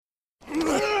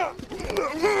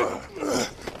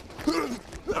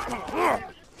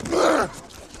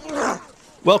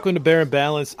Welcome to Bear and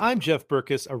Balance. I'm Jeff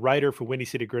Burkus, a writer for Windy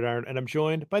City Gridiron, and I'm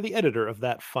joined by the editor of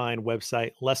that fine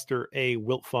website, Lester A.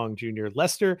 Wiltfong Jr.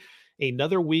 Lester,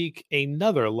 another week,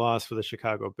 another loss for the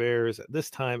Chicago Bears,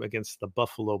 this time against the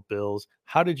Buffalo Bills.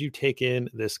 How did you take in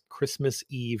this Christmas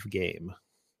Eve game?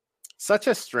 Such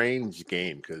a strange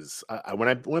game because when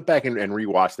I went back and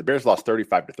rewatched, the Bears lost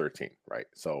 35-13, right?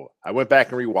 So I went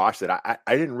back and rewatched it. I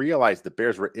didn't realize the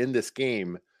Bears were in this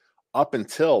game up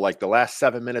until like the last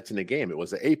 7 minutes in the game. It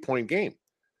was an 8-point game.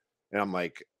 And I'm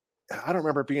like, I don't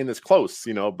remember being this close,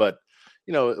 but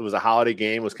it was a holiday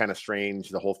game. It was kind of strange.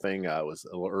 The whole thing was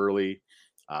a little early.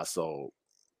 So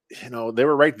they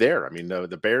were right there. I mean,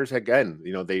 the Bears, again,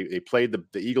 they played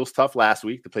the Eagles tough last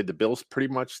week. They played the Bills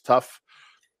pretty much tough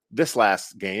this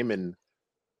last game, and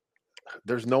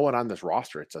there's no one on this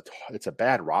roster. It's a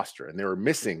bad roster, and they were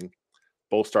missing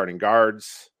both starting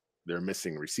guards. They're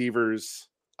missing receivers.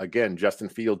 Again, Justin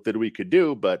Fields did what he could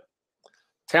do, but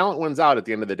talent wins out at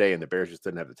the end of the day, and the Bears just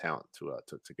didn't have the talent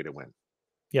to get a win.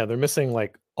 Yeah, they're missing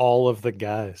like all of the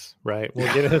guys, right?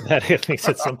 We'll get into that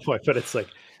at some point, but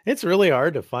it's really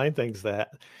hard to find things that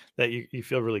you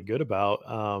feel really good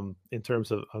about in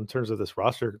terms of this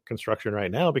roster construction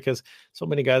right now, because so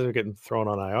many guys are getting thrown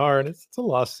on IR, and it's a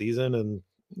lost season, and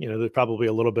there's probably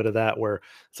a little bit of that where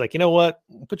it's like, what,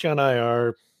 we'll put you on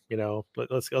IR,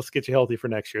 let's get you healthy for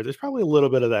next year. There's probably a little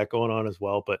bit of that going on as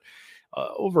well, but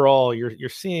overall, you're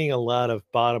seeing a lot of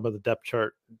bottom of the depth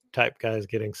chart type guys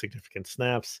getting significant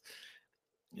snaps.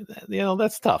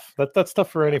 That's tough. That's tough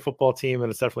for any football team,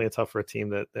 and it's definitely tough for a team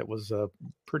that was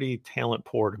pretty talent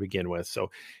poor to begin with.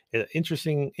 So,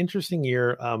 interesting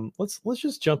year. Let's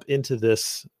just jump into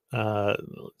this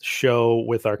show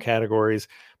with our categories.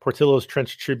 Portillo's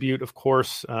Trench Tribute, of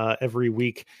course. Every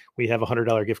week we have a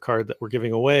 $100 gift card that we're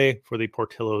giving away for the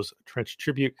Portillo's Trench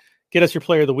Tribute. Get us your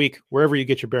player of the week wherever you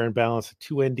get your Bear and Balance,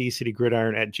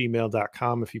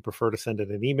 2ndcitygridiron@gmail.com if you prefer to send it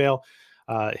an email.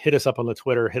 Hit us up on the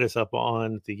Twitter, hit us up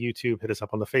on the YouTube, hit us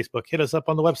up on the Facebook, hit us up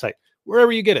on the website,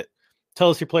 wherever you get it. Tell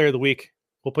us your player of the week.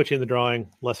 We'll put you in the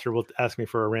drawing. Lester will ask me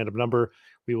for a random number.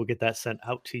 We will get that sent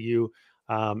out to you.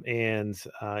 We had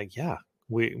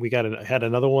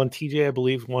another one. TJ, I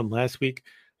believe, won last week,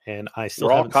 and I still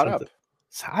haven't caught up.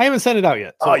 I haven't sent it out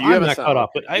yet. So you haven't not caught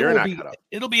up, but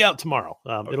it'll be out tomorrow.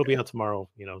 Okay. It'll be out tomorrow.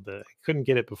 I couldn't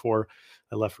get it before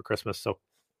I left for Christmas. So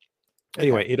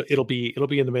anyway, it'll be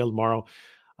in the mail tomorrow.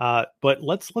 But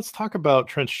let's talk about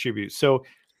Trench Tribute. So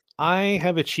I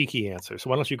have a cheeky answer. So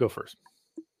why don't you go first?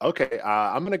 Okay.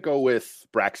 I'm going to go with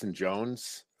Braxton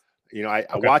Jones. I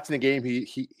watching the game.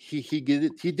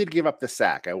 He did give up the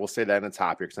sack. I will say that in the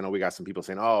top here, because I know we got some people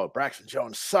saying, "Oh, Braxton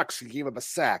Jones sucks. He gave up a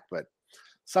sack," but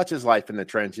such is life in the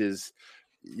trenches.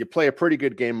 You play a pretty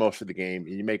good game most of the game,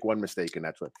 and you make one mistake, and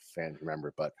that's what fans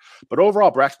remember. But overall,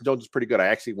 Braxton Jones is pretty good. I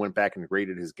actually went back and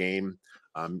graded his game.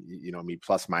 Me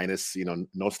plus minus.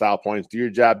 No style points. Do your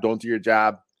job. Don't do your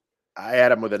job. I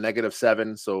had him with a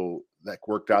 -7, so that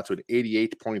worked out to an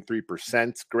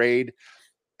 88.3% grade.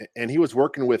 And he was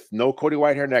working with no Cody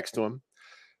Whitehair next to him.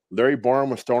 Larry Borom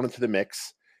was thrown into the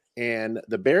mix. And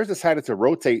the Bears decided to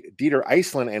rotate Dieter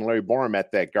Iceland and Larry Borom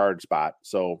at that guard spot.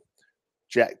 So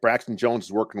Braxton Jones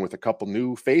is working with a couple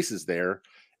new faces there.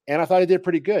 And I thought he did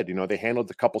pretty good. They handled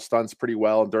a couple stunts pretty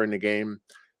well during the game.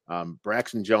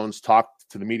 Braxton Jones talked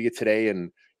to the media today,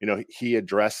 and, he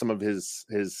addressed some of his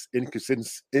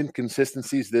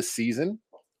inconsistencies this season.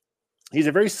 He's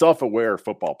a very self-aware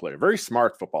football player, very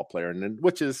smart football player, and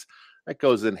that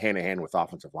goes in hand in hand with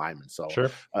offensive linemen. So sure.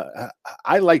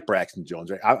 I like Braxton Jones.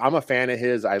 I'm a fan of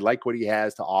his. I like what he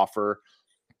has to offer.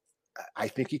 I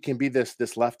think he can be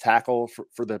this left tackle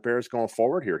for the Bears going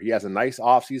forward here. He has a nice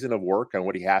offseason of work on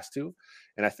what he has to.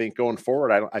 And I think going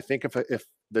forward, I think if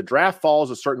the draft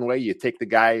falls a certain way, you take the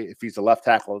guy. If he's a left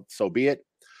tackle, so be it.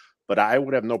 But I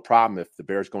would have no problem if the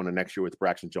Bears go into next year with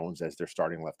Braxton Jones as their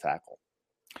starting left tackle.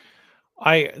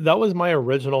 That was my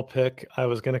original pick. I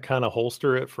was going to kind of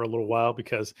holster it for a little while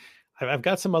because I've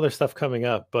got some other stuff coming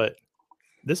up, but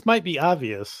this might be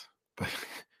obvious, but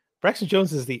Braxton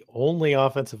Jones is the only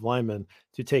offensive lineman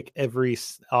to take every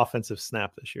offensive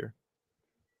snap this year.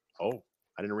 Oh,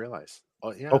 I didn't realize.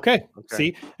 Oh, yeah. Okay.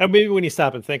 See, and maybe when you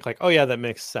stop and think like, oh yeah, that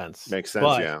makes sense.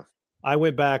 But yeah. I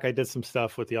went back, I did some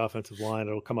stuff with the offensive line.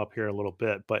 It'll come up here in a little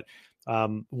bit, but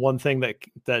one thing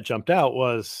that jumped out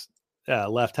was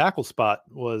left tackle spot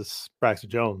was Braxton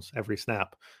Jones every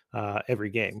snap,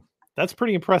 every game. That's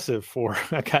pretty impressive for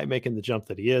a guy making the jump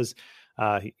that he is.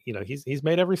 He's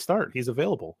made every start. He's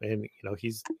available, and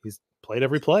he's played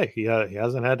every play. He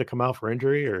hasn't had to come out for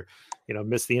injury or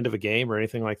miss the end of a game or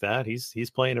anything like that.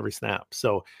 He's playing every snap.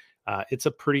 So it's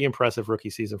a pretty impressive rookie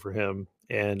season for him.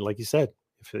 And like you said,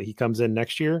 If he comes in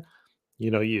next year,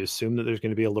 you assume that there's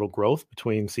going to be a little growth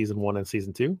between season 1 and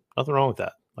season 2. Nothing wrong with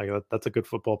that. Like that's a good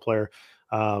football player.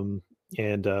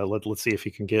 Let's see if he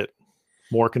can get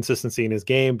more consistency in his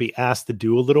game, be asked to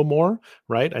do a little more,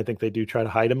 right? I think they do try to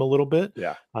hide him a little bit.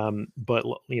 Yeah. But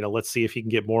let's see if he can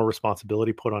get more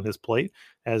responsibility put on his plate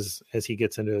as he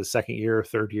gets into his second year,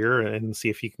 third year, and see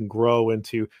if he can grow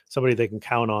into somebody they can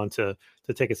count on to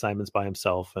take assignments by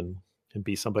himself and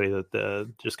be somebody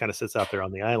that just kind of sits out there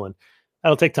on the island.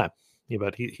 That'll take time.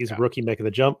 But he's a rookie making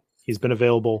the jump. He's been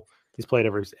available. He's played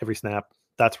every snap.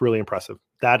 That's really impressive.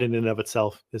 That in and of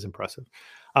itself is impressive.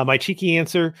 My cheeky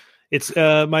answer, it's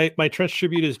my trench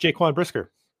tribute is Jaquan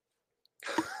Brisker.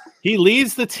 He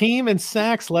leads the team in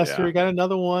sacks. Lester, he got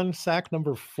another one, sack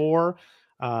number 4.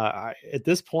 At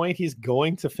this point, he's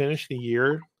going to finish the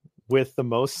year with the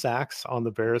most sacks on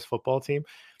the Bears football team.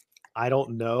 I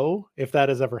don't know if that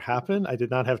has ever happened. I did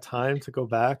not have time to go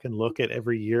back and look at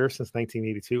every year since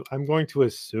 1982. I'm going to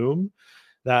assume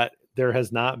that there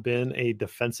has not been a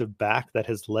defensive back that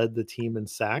has led the team in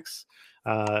sacks,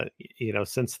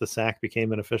 since the sack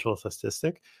became an official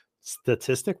statistic.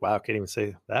 Wow, I can't even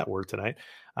say that word tonight.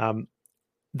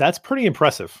 That's pretty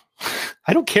impressive.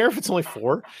 I don't care if it's only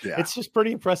 4. Yeah. It's just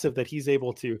pretty impressive that he's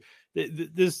able to.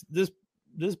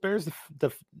 This Bears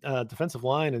defensive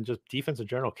line and just defense in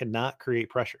general cannot create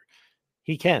pressure.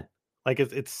 He can. Like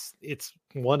it's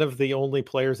one of the only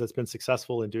players that's been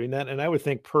successful in doing that. And I would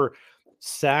think per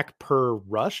sack per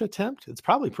rush attempt, it's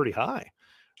probably pretty high,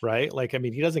 right? Like, I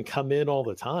mean, he doesn't come in all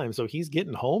the time, so he's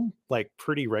getting home like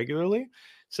pretty regularly.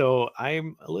 So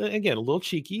I'm, again, a little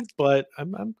cheeky, but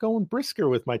I'm going Brisker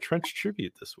with my trench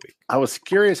tribute this week. I was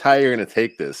curious how you're going to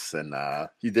take this, and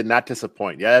you did not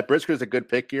disappoint. Yeah, Brisker's a good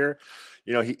pick here.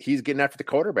 He's getting after the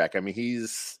quarterback. I mean, he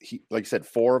like you said,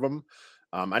 4 of them.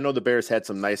 I know the Bears had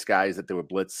some nice guys that they would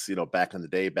blitz, back in the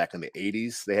day, back in the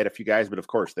 80s. They had a few guys, but of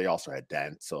course they also had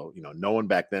Dent. So, no one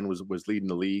back then was leading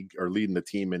the league or leading the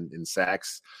team in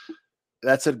sacks.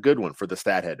 That's a good one for the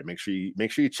stat head to make sure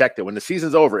you checked it when the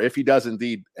season's over. If he does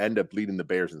indeed end up leading the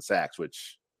Bears in sacks,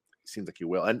 which seems like he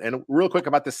will. And real quick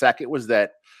about the sack, it was a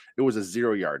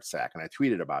 0-yard sack. And I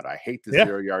tweeted about it. I hate the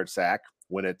 0-yard sack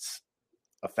when it's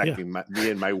affecting me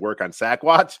and my work on Sack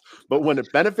Watch, but when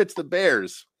it benefits the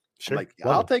Bears, sure. I'm like,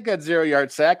 I'll take that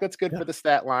 0-yard sack. That's good for the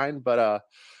stat line. But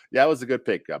it was a good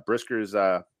pick. Brisker's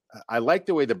I like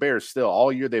the way the Bears still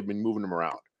all year they've been moving him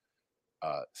around.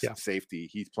 Safety.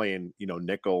 He's playing,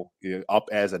 nickel, up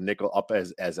as a nickel, up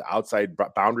as an outside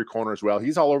boundary corner as well.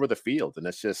 He's all over the field, and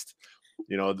it's just,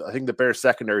 I think the Bears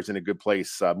secondary is in a good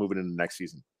place moving into next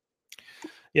season.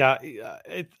 Yeah,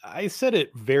 I said it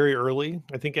very early.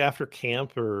 I think after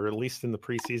camp, or at least in the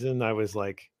preseason, I was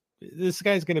like, this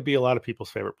guy's going to be a lot of people's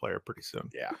favorite player pretty soon.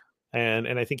 Yeah.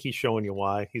 And I think he's showing you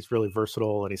why. He's really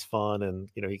versatile and he's fun, and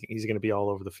he's going to be all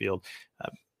over the field.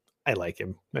 I like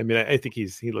him. I mean, I think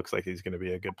he looks like he's going to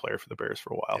be a good player for the Bears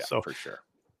for a while. Yeah, so for sure.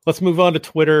 Let's move on to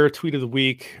Twitter. Tweet of the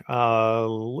week.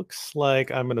 Looks like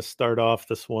I'm going to start off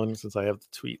this one since I have the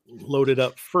tweet loaded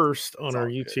up first on our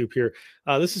YouTube here.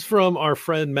 This is from our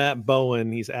friend Matt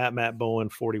Bowen. He's at Matt Bowen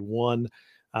 41.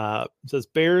 Says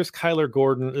Bears Kyler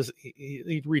Gordon.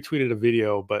 He retweeted a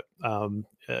video, but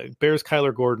Bears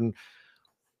Kyler Gordon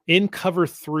in cover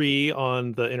 3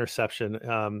 on the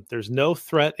interception. There's no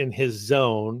threat in his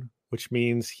zone, which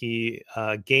means he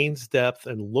gains depth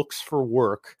and looks for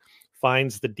work,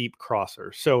 finds the deep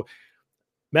crosser. So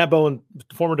Matt Bowen,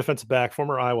 former defensive back,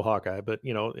 former Iowa Hawkeye, but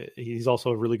he's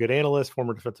also a really good analyst,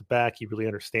 former defensive back. He really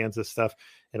understands this stuff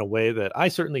in a way that I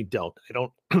certainly don't.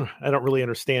 I don't really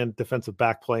understand defensive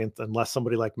back play unless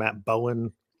somebody like Matt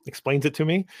Bowen explains it to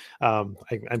me. I'm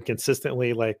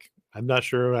consistently like, I'm not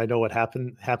sure I know what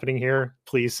happening here.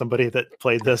 Please, somebody that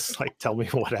played this, like, tell me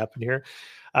what happened here.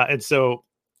 And so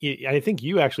I think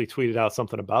you actually tweeted out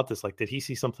something about this. Like, did he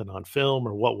see something on film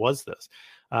or what was this?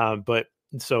 But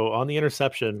so on the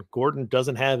interception, Gordon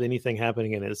doesn't have anything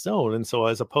happening in his zone. And so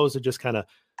as opposed to just kind of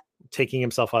taking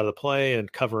himself out of the play and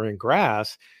covering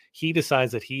grass, he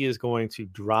decides that he is going to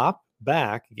drop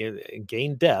back,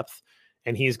 gain depth,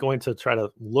 and he's going to try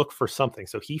to look for something.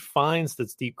 So he finds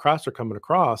this deep crosser coming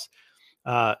across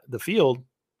the field.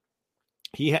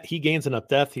 He gains enough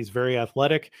depth. He's very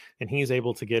athletic, and he's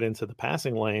able to get into the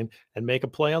passing lane and make a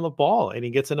play on the ball, and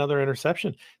he gets another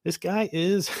interception. This guy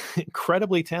is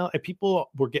incredibly talented.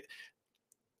 Let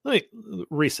me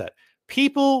reset.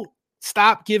 People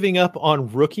stop giving up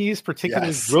on rookies, particularly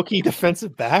Yes. rookie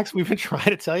defensive backs. We've been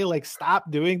trying to tell you, like, stop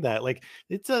doing that. Like,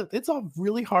 it's a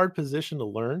really hard position to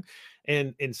learn.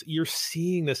 And you're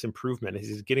seeing this improvement as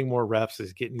he's getting more reps,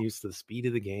 he's getting used to the speed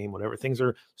of the game, whatever things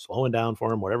are slowing down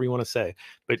for him, whatever you want to say.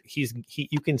 But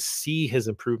you can see his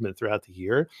improvement throughout the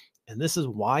year. And this is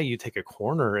why you take a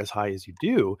corner as high as you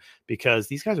do, because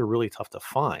these guys are really tough to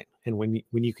find. And when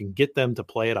you can get them to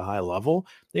play at a high level,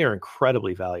 they are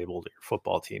incredibly valuable to your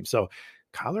football team. So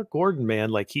Kyler Gordon,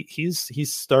 man, like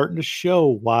he's starting to show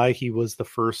why he was the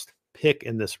first pick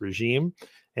in this regime.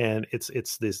 And it's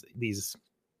these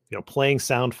playing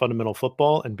sound fundamental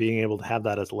football and being able to have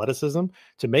that athleticism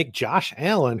to make Josh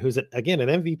Allen, who's again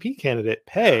an MVP candidate,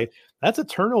 pay. That's a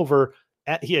turnover.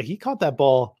 He caught that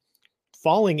ball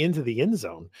falling into the end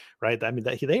zone, right? I mean,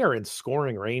 they are in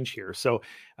scoring range here. So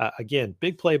again,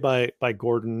 big play by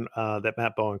Gordon that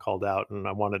Matt Bowen called out, and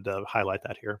I wanted to highlight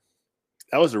that here.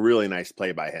 That was a really nice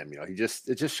play by him. It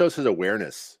just shows his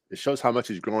awareness. It shows how much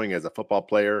he's growing as a football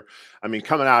player. I mean,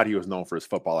 coming out, he was known for his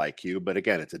football IQ, but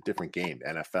again, it's a different game.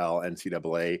 NFL,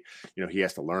 NCAA, he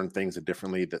has to learn things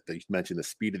differently. That you mentioned the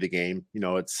speed of the game.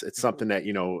 It's something that,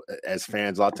 as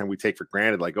fans, a lot of time we take for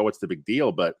granted, like, oh, it's the big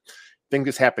deal, but things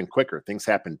just happen quicker. Things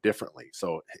happen differently.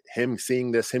 So him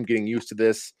seeing this, him getting used to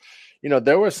this,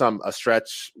 there was a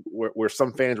stretch where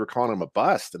some fans were calling him a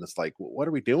bust, and it's like, what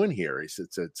are we doing here?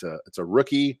 It's a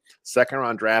rookie, second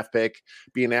round draft pick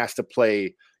being asked to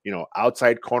play,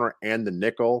 outside corner and the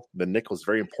nickel. The nickel is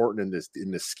very important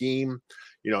in this scheme.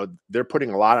 They're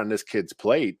putting a lot on this kid's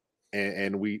plate,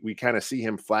 and we kind of see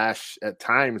him flash at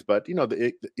times, but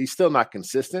he's still not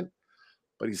consistent.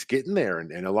 But he's getting there,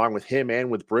 and along with him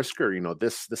and with Brisker,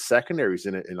 this secondary's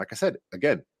in it. And like I said,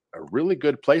 again, a really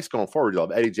good place going forward. You'll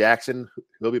have Eddie Jackson.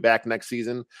 He'll be back next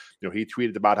season. He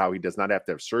tweeted about how he does not have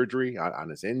to have surgery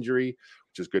on his injury,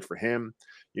 which is good for him.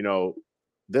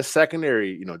 This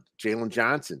secondary, Jalen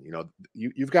Johnson,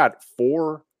 you've got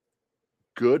 4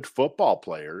 good football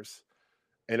players.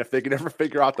 And if they can ever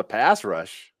figure out the pass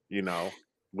rush,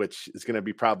 which is going to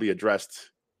be probably addressed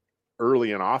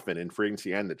early and often in free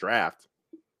agency and the draft,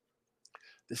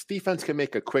 this defense can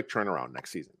make a quick turnaround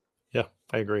next season. Yeah,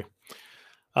 I agree.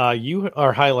 You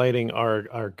are highlighting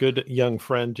our good young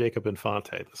friend, Jacob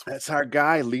Infante this week. That's our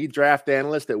guy, lead draft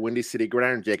analyst at Windy City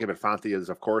Gridiron. Jacob Infante is,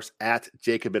 of course, at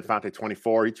Jacob Infante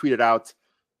 24. He tweeted out,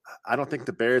 I don't think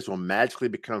the Bears will magically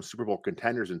become Super Bowl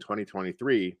contenders in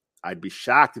 2023. I'd be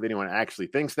shocked if anyone actually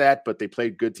thinks that, but they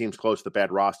played good teams close to the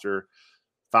bad roster,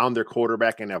 found their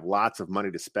quarterback, and have lots of money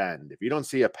to spend. If you don't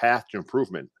see a path to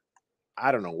improvement,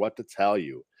 I don't know what to tell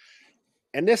you.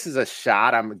 And this is a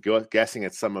shot, I'm guessing,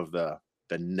 at some of the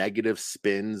negative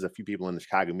spins a few people in the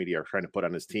Chicago media are trying to put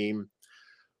on his team.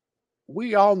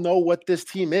 We all know what this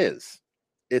team is.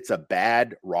 It's a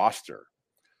bad roster.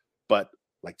 But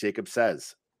like Jacob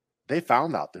says, they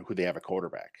found out who they have a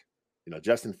quarterback.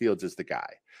 Justin Fields is the guy.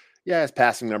 Yeah, his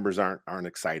passing numbers aren't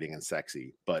exciting and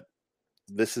sexy, but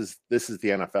this is the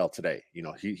NFL today.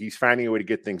 He's finding a way to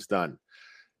get things done.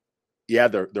 Yeah,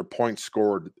 their points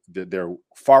scored. They're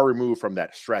far removed from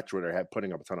that stretch where they're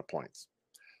putting up a ton of points.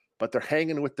 But they're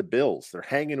hanging with the Bills. They're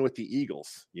hanging with the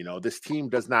Eagles. This team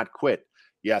does not quit.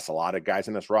 Yes, a lot of guys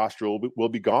in this roster will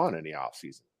be gone in the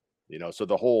offseason. So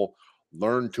the whole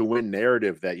learn to win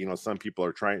narrative that, some people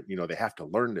are trying, they have to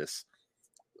learn this.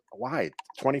 Why?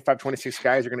 25, 26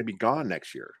 guys are going to be gone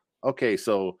next year. Okay,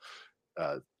 so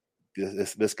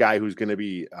this guy who's going to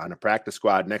be on a practice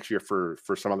squad next year for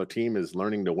some other team is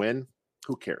learning to win.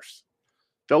 Who cares?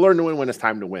 They'll learn to win when it's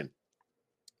time to win.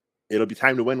 It'll be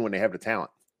time to win when they have the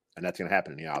talent, and that's going to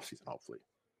happen in the offseason, hopefully.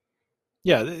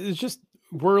 Yeah, it's just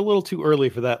we're a little too early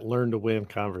for that learn to win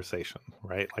conversation,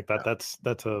 right? Like that. Yeah.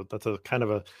 That's a kind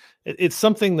of it's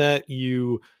something that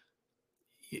the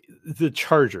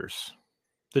Chargers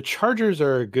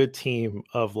are a good team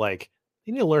of like.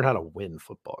 You need to learn how to win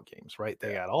football games, right?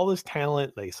 They got all this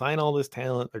talent. They sign all this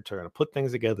talent. They're trying to put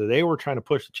things together. They were trying to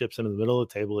push the chips into the middle of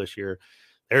the table this year.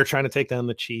 They're trying to take down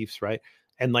the Chiefs, right?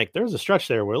 And like there's a stretch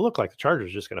there where it looked like the Chargers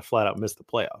are just going to flat out miss the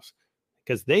playoffs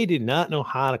because they did not know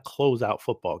how to close out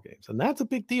football games. And that's a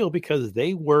big deal because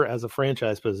they were, as a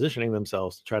franchise, positioning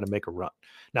themselves to try to make a run.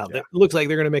 Now, It looks like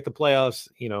they're going to make the playoffs.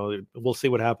 We'll see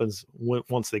what happens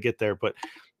once they get there. But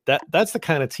that's the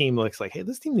kind of team that's like, hey,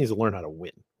 this team needs to learn how to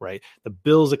win, right? The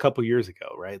Bills a couple years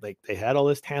ago, right? Like they had all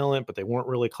this talent, but they weren't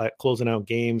really closing out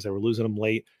games. They were losing them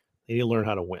late. They need to learn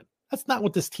how to win. That's not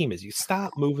what this team is. You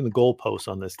stop moving the goalposts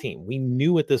on this team. We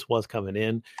knew what this was coming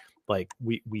in. Like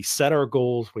we set our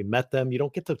goals, we met them. You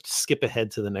don't get to skip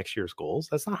ahead to the next year's goals.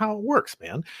 That's not how it works,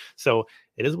 man. So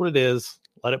it is what it is.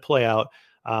 Let it play out.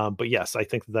 But yes, I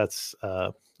think that's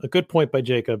a good point by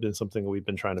Jacob and something we've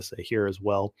been trying to say here as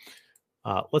well.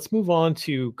 Let's move on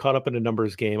to caught up in a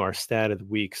numbers game, our stat of the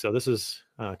week. So this is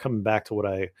coming back to what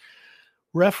I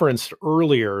referenced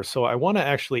earlier. So I want to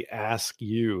actually ask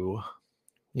you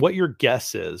what your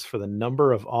guess is for the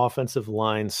number of offensive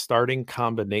line starting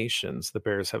combinations the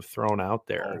Bears have thrown out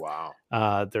there. Oh,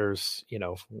 wow. There's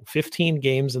 15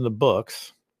 games in the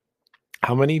books.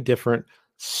 How many different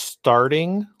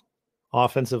starting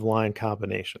offensive line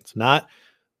combinations? Not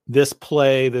this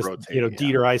play, this,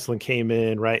 Dieter Iceland came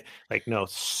in, right? Like, no,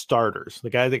 starters, the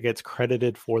guy that gets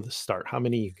credited for the start. How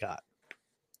many you got?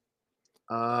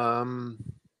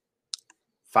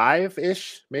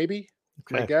 5-ish, maybe.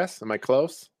 Okay. My guess. Am I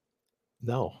close?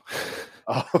 No.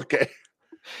 Oh, okay.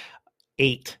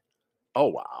 8. Oh,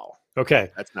 wow.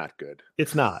 Okay. That's not good.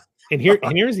 It's not. And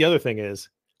here's the other thing is,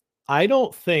 I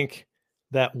don't think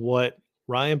that what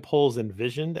Ryan Poles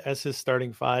envisioned as his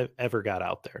starting 5 ever got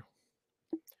out there.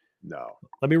 No.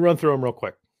 Let me run through them real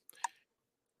quick.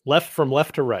 From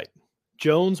left to right.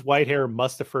 Jones, Whitehair,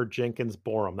 Mustipher, Jenkins,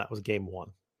 Borum. That was game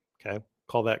 1. Okay.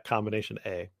 Call that combination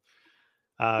A.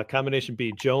 Combination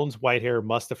B, Jones, Whitehair,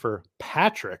 Mustipher,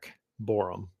 Patrick,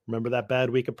 Borum. Remember that bad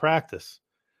week of practice,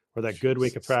 or that good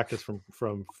week of practice from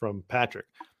Patrick.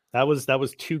 That was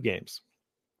 2 games.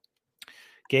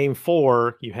 Game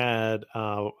 4, you had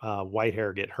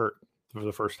Whitehair get hurt for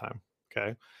the first time.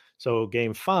 Okay. So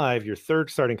game 5, your third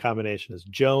starting combination is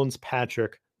Jones,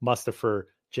 Patrick, Mustipher,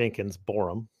 Jenkins,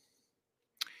 Borum.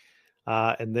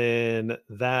 And then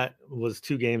that was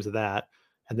 2 games of that.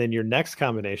 And then your next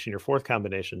combination, your fourth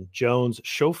combination, Jones,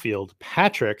 Schofield,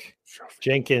 Patrick,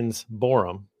 Jenkins,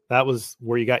 Borum. That was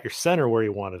where you got your center where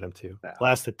you wanted him to. Yeah.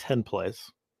 Lasted 10 plays.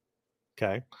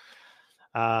 Okay.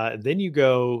 Then you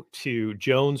go to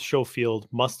Jones, Schofield,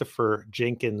 Mustipher,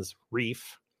 Jenkins,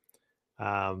 Reef.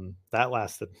 That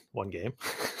lasted 1 game.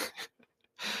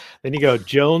 Then you go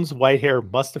Jones, Whitehair,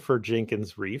 Mustipher,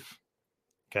 Jenkins, Reef.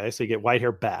 Okay, so you get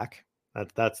Whitehair back.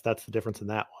 That's the difference in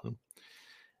that one.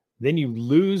 Then you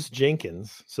lose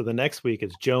Jenkins. So the next week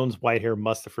is Jones, Whitehair,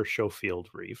 Mustipher, Schofield,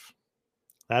 Reef.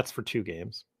 That's for 2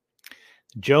 games.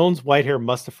 Jones, Whitehair,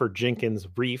 Mustipher, Jenkins,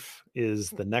 Reef is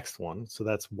the next one. So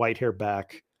that's Whitehair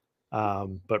back,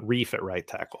 but Reef at right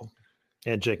tackle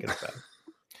and Jenkins back.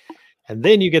 And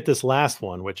then you get this last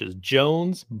one, which is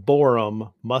Jones,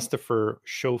 Borum, Mustipher,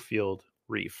 Schofield,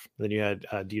 Reef. Then you had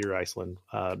Dieter Iceland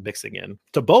mixing in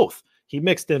to both. He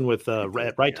mixed in with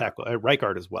right tackle, right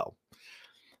guard as well.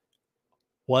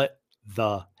 What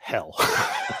the hell?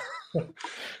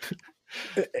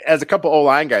 As a couple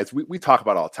O-line guys, we talk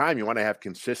about all the time. You want to have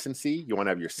consistency. You want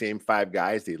to have your same 5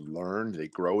 guys. They learn, they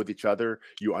grow with each other.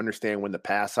 You understand when the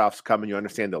pass-offs come, and you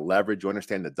understand the leverage. You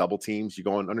understand the double teams. You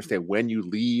go and understand when you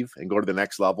leave and go to the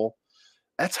next level.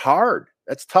 That's hard.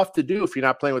 That's tough to do if you're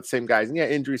not playing with the same guys. And yeah,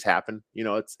 injuries happen.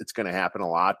 It's going to happen a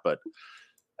lot, but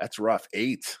that's rough.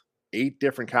 8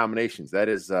 different combinations. That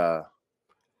is,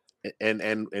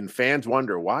 and fans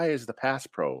wonder, why is the pass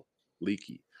pro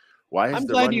leaky? I'm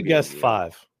glad you guessed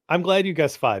 5. I'm glad you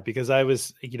guessed 5 because I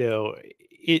was,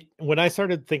 when I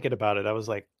started thinking about it, I was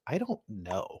like, I don't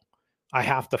know. I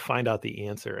have to find out the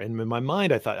answer. And in my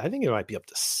mind, I think it might be up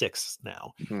to 6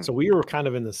 now. Mm-hmm. So we were kind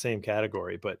of in the same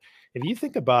category. But if you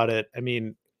think about it, I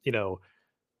mean,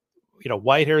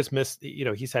 Whitehair's missed,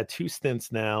 he's had 2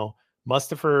 stints now.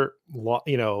 Mustipher,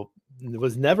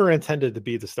 was never intended to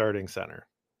be the starting center.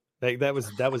 Like that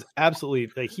was absolutely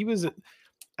like he was.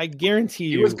 I guarantee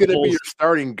you, he was going to be your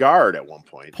starting guard at one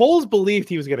point. Poles believed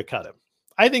he was going to cut him.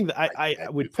 I think that I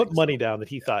would put money down that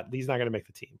he thought he's not going to make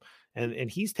the team,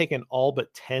 and he's taken all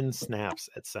but 10 snaps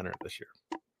at center this year.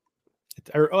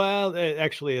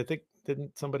 Actually, I think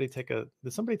did somebody take a?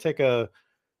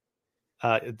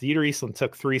 Dieter Eastland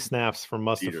took 3 snaps from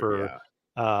Mustipher,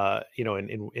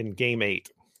 in game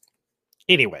 8.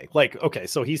 Anyway, okay,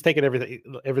 so he's taken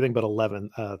everything but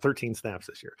 13 snaps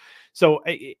this year. So,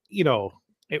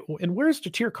 and where's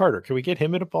Ja'Tyre Carter? Can we get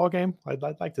him in a ball game? I'd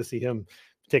like to see him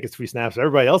take his 3 snaps.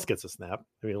 Everybody else gets a snap.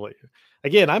 I mean,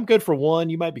 again, I'm good for 1.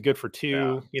 You might be good for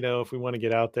 2. Yeah. If we want to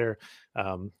get out there,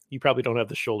 you probably don't have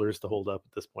the shoulders to hold up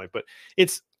at this point. But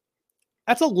that's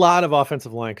a lot of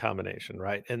offensive line combination,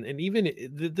 right? And even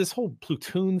this whole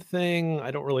platoon thing,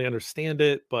 I don't really understand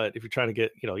it. But if you're trying to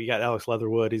get, you got Alex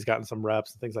Leatherwood, he's gotten some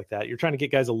reps and things like that. You're trying to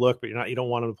get guys a look, but you don't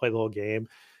want them to play the whole game.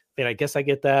 I mean, I guess I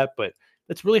get that, but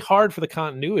it's really hard for the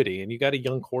continuity. And you got a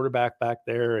young quarterback back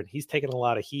there, and he's taking a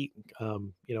lot of heat,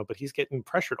 but he's getting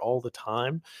pressured all the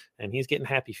time, and he's getting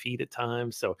happy feet at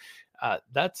times. So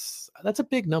that's a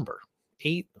big number.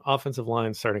 8 offensive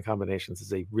line starting combinations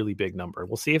is a really big number.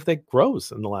 We'll see if that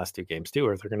grows in the last 2 games too,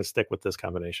 or if they're going to stick with this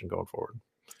combination going forward.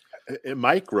 It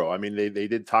might grow. I mean, they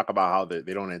did talk about how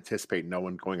they don't anticipate no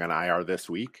one going on IR this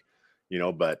week,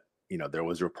 but there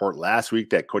was a report last week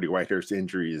that Cody Whitehair's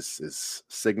injury is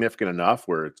significant enough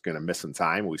where it's going to miss some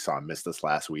time. We saw him miss this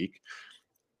last week.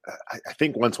 I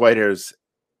think once Whitehair's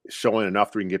showing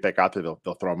enough that we can get back out there,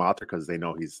 they'll throw him out there because they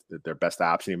know he's their best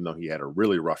option, even though he had a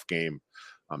really rough game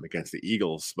against the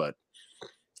Eagles. But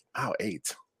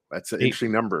 8. That's an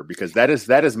interesting number because that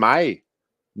is my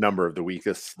number of the week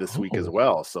this week as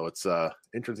well. So it's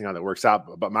interesting how that works out.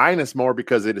 But mine is more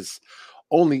because it is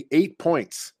only 8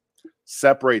 points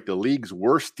separate the league's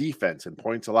worst defense in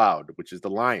points allowed, which is the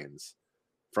Lions,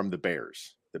 from the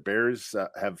Bears. The Bears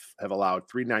have allowed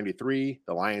 393.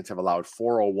 The Lions have allowed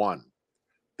 401.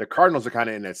 The Cardinals are kind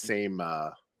of in that same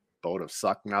boat of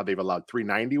suck. Now they've allowed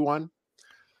 391.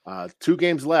 2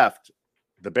 games left.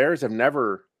 The Bears have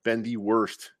never been the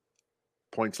worst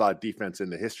points allowed defense in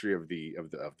the history of the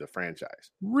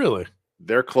franchise. Really?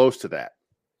 They're close to that.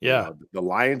 Yeah. The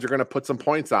Lions are going to put some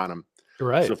points on them.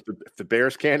 Right. So if the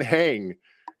Bears can't hang,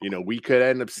 we could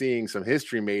end up seeing some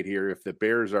history made here if the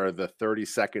Bears are the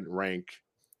 32nd ranked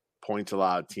points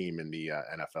allowed team in the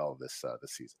NFL this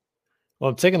season.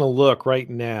 Well, I'm taking a look right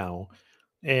now,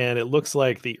 and it looks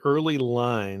like the early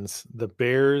lines, the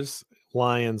Bears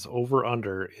Lions over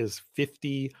under is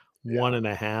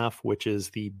 51.5, which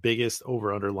is the biggest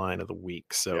over under line of the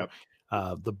week. So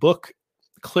the book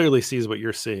clearly sees what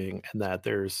you're seeing, and that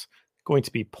there's going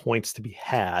to be points to be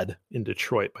had in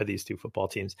Detroit by these 2 football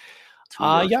teams.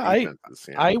 I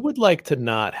would like to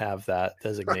not have that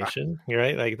designation,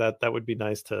 right? Like that would be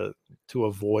nice to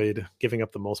avoid giving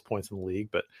up the most points in the league.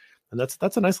 And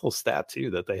that's a nice little stat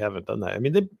too, that they haven't done that. I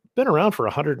mean, they've been around for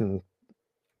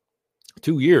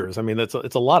 102 years. I mean, it's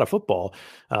a lot of football.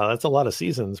 That's a lot of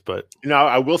seasons, but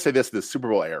I will say this: the Super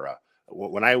Bowl era,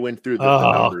 when I went through the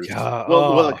numbers,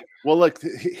 look,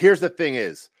 here's the thing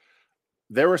is,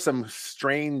 there were some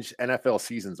strange NFL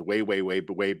seasons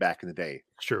way back in the day.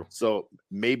 True. So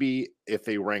maybe if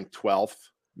they rank 12th,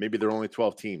 maybe there are only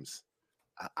 12 teams.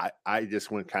 I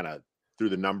just went kind of through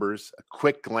the numbers, a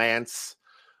quick glance.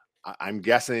 I'm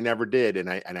guessing they never did, and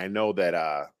I know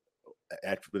that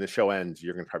when the show ends,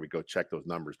 you're going to probably go check those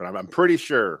numbers. But I'm pretty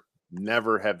sure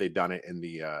never have they done it in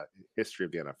the history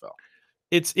of the NFL.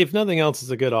 It's, if nothing else,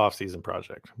 it's a good off-season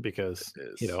project because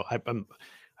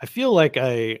I feel like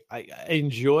I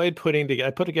enjoyed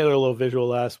I put together a little visual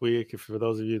last week. For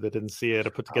those of you that didn't see it, I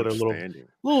put together a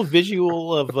little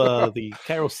visual of the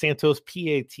Cairo Santos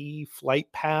PAT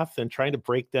flight path and trying to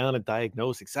break down and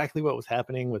diagnose exactly what was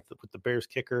happening with the Bears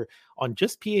kicker on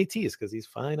just PATs because he's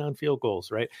fine on field goals,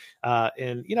 right?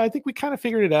 And I think we kind of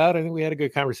figured it out. I think we had a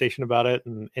good conversation about it,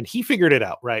 and he figured it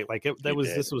out, right? Like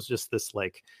this was just this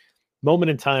like moment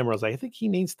in time where I was like, I think he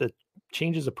needs to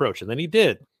change his approach, and then he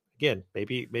did. Again,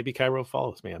 maybe Cairo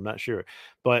follows me. I'm not sure,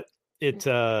 but it.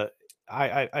 I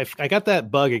got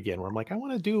that bug again where I'm like, I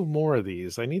want to do more of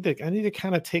these. I need to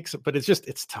kind of take some, but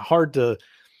it's hard to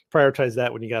prioritize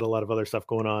that when you got a lot of other stuff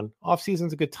going on. Off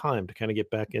season's a good time to kind of get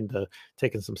back into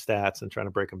taking some stats and trying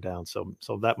to break them down. So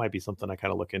that might be something I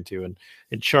kind of look into and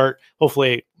chart.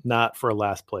 Hopefully not for a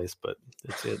last place, but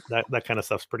that kind of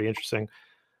stuff's pretty interesting.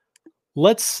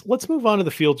 Let's move on to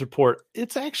the Fields report.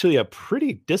 It's actually a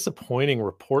pretty disappointing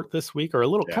report this week, or a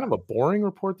little kind of a boring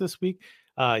report this week.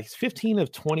 He's 15 of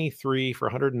 23 for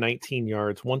 119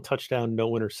 yards, 1 touchdown,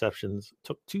 no interceptions,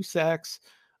 took 2 sacks.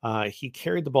 He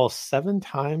carried the ball 7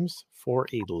 times for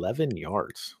 11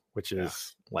 yards, which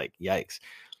is like, yikes.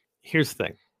 Here's the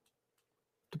thing.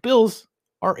 The Bills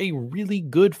are a really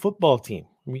good football team.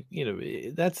 I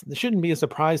mean, that shouldn't be a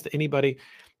surprise to anybody.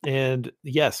 And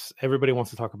yes, everybody wants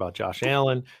to talk about Josh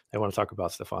Allen. They want to talk about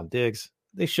Stephon Diggs.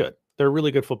 They should. They're really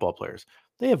good football players.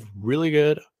 They have really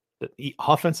good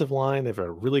offensive line. They've got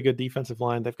a really good defensive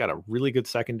line. They've got a really good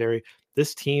secondary.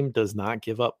 This team does not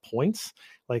give up points.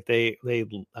 Like they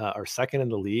are second in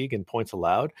the league in points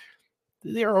allowed.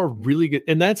 They are really good.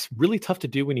 And that's really tough to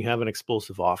do when you have an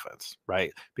explosive offense,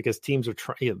 right? Because teams are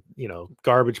trying,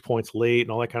 garbage points late and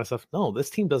all that kind of stuff. No,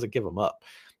 this team doesn't give them up.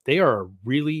 They are a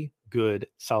really good,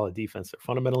 solid defense. They're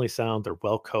fundamentally sound. They're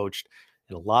well coached.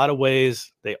 In a lot of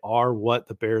ways, they are what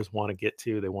the Bears want to get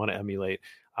to. They want to emulate.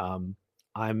 I'm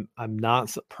not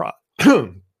surprised.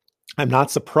 I'm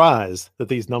not surprised that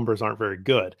these numbers aren't very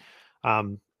good.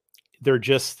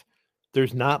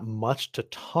 There's not much to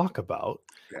talk about.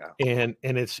 Yeah.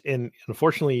 And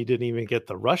unfortunately you didn't even get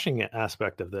the rushing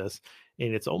aspect of this.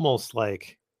 And it's almost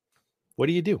like, what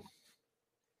do you do?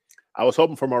 I was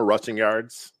hoping for more rushing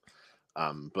yards.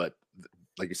 But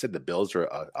like you said, the Bills are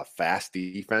a fast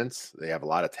defense. They have a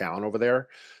lot of talent over there.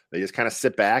 They just kind of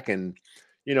sit back and,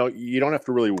 you don't have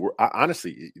to really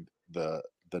honestly, the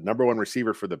number one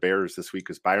receiver for the Bears this week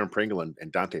is Byron Pringle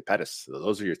and Dante Pettis. So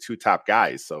those are your two top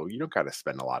guys. So you don't kind of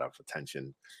spend a lot of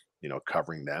attention,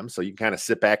 covering them. So you can kind of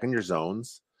sit back in your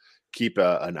zones, keep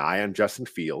an eye on Justin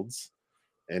Fields,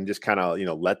 and just kind of,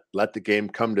 let the game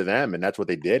come to them. And that's what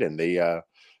they did. And they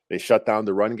shut down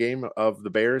the run game of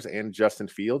the Bears and Justin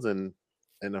Fields. And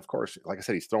of course, like I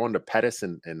said, he's throwing to Pettis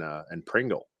and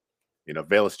Pringle.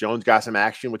 Velus Jones got some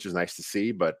action, which is nice to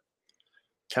see, but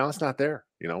talent's not there.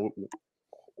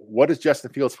 What is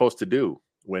Justin Fields supposed to do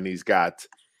when he's got,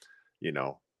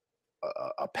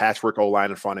 a patchwork O-line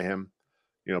in front of him?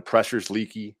 Pressure's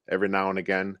leaky every now and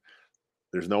again.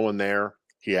 There's no one there.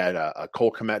 He had a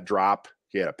Cole Kmet drop.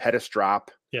 He had a Pettis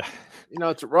drop. Yeah.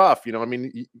 It's rough. I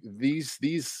mean, these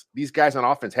guys on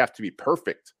offense have to be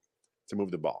perfect to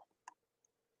move the ball.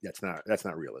 That's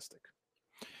not realistic.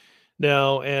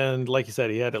 No, and like you said,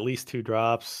 he had at least 2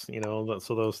 drops,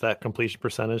 so that completion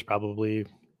percentage probably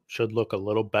should look a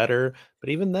little better. But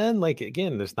even then, like,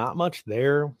 again, there's not much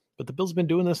there. But the Bills have been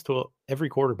doing this to every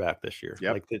quarterback this year.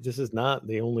 Yep. Like, this is not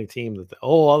the only team that,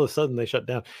 all of a sudden they shut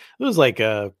down. It was like,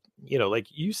 like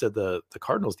you said, the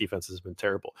Cardinals defense has been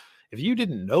terrible. If you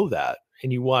didn't know that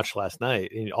and you watched last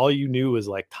night and all you knew was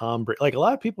like Tom Brady, like a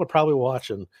lot of people are probably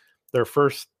watching their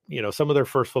first, some of their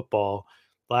first football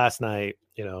last night,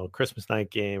 Christmas night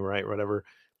game, right? Whatever.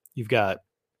 You've got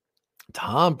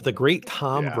the great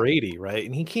Tom Brady, right?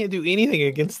 And he can't do anything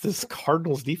against this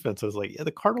Cardinals defense. I was like, yeah,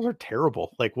 the Cardinals are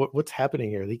terrible. Like, what's happening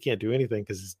here? They can't do anything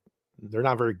because they're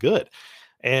not very good.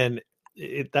 And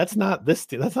that's not this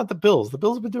team. That's not the Bills. The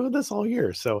Bills have been doing this all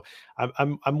year. So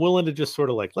I'm willing to just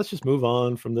sort of like, let's just move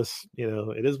on from this.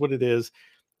 It is what it is.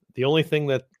 The only thing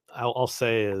that I'll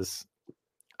say is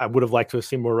I would have liked to have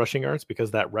seen more rushing yards because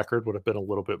that record would have been a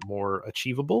little bit more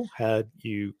achievable had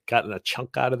you gotten a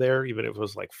chunk out of there, even if it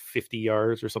was like 50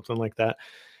 yards or something like that.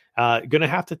 Going to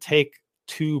have to take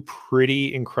 2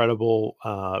 pretty incredible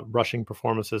rushing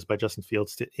performances by Justin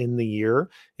Fields to end the year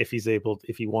if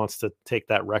he wants to take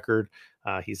that record.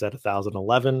 He's at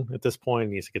 1,011 at this point.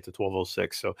 He needs to get to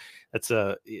 1,206. So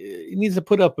he needs to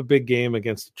put up a big game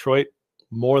against Detroit,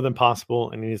 more than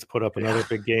possible, and he needs to put up another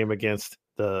big game against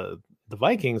the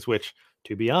Vikings, which,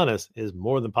 to be honest, is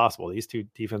more than possible. These 2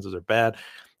 defenses are bad.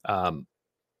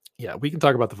 We can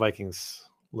talk about the Vikings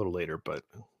a little later, but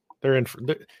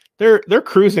they're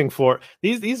cruising for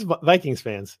these Vikings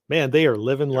fans. Man, they are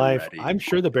living life. Ready. I'm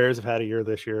sure the Bears have had a year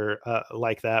this year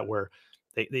like that where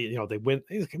they win.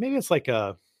 Maybe it's like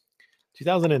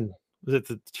 2000 and was it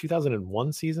the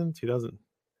 2001 season? 2000.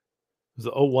 It was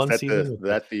the 01 season.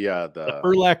 The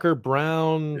Urlacher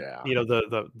Brown,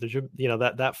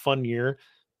 that fun year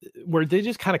where they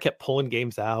just kind of kept pulling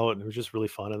games out and it was just really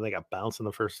fun. And they got bounced in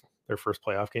their first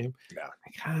playoff game. Yeah.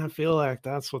 I kind of feel like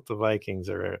that's what the Vikings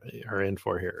are in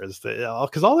for here is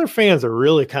because all their fans are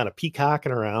really kind of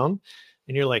peacocking around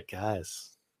and you're like,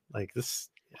 guys, like this,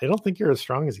 I don't think you're as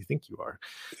strong as you think you are.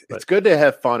 But it's good to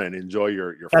have fun and enjoy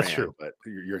your that's fan, true. But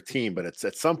your team. But it's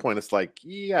at some point, it's like,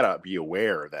 you gotta be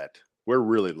aware that we're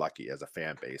really lucky as a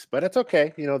fan base, but it's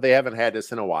okay. They haven't had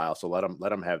this in a while, so let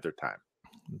them have their time.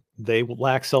 They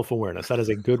lack self-awareness. That is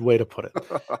a good way to put it.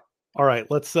 All right,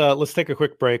 let's take a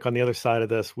quick break. On the other side of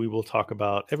this, we will talk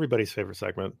about everybody's favorite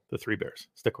segment, the 3 Bears.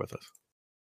 Stick with us.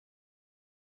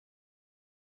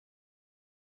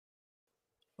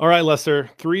 All right,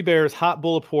 Lester, 3 Bears, hot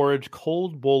bowl of porridge,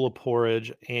 cold bowl of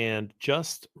porridge, and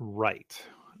just right.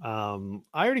 I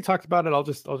already talked about it. I'll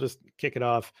just kick it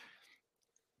off.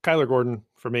 Kyler Gordon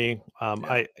for me.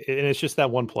 And it's just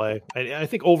that one play. I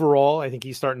think overall, I think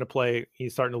he's starting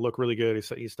to look really good.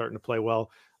 He's starting to play well.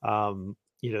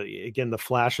 Again, the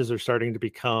flashes are starting to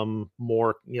become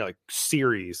more, like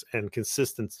series and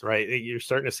consistent, right? You're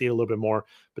starting to see it a little bit more,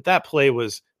 but that play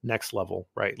was next level,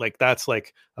 right? Like that's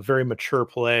like a very mature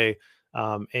play.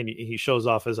 And he shows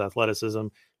off his athleticism.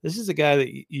 This is a guy that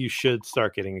you should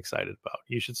start getting excited about.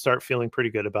 You should start feeling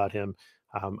pretty good about him.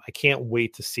 I can't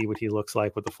wait to see what he looks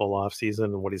like with the full off season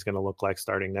and what he's going to look like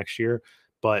starting next year.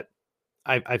 But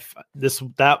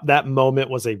that moment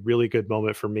was a really good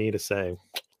moment for me to say,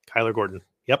 Kyler Gordon.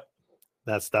 Yep.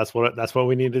 That's what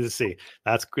we needed to see.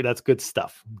 That's good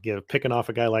stuff. Picking off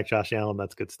a guy like Josh Allen,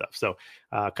 that's good stuff. So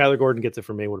Kyler Gordon gets it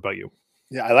from me. What about you?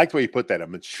 Yeah, I like the way you put that, a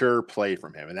mature play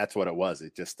from him. And that's what it was.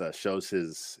 It just shows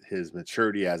his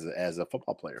maturity as a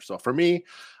football player. So for me,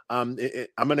 I'm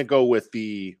going to go with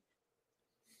the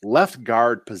left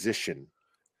guard position,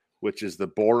 which is the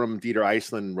Borum Dieter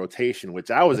Iceland rotation,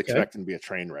 which I was expecting to be a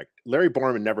train wreck. Larry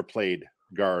Borum had never played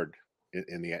guard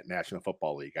in the National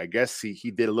Football League. I guess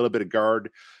he did a little bit of guard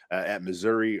at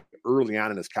Missouri early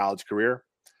on in his college career,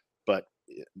 but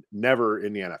never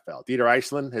in the NFL. Dieter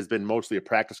Iceland has been mostly a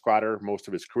practice squatter most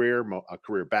of his career, a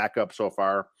career backup so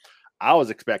far. I was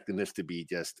expecting this to be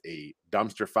just a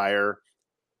dumpster fire.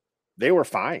 They were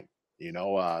fine.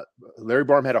 Larry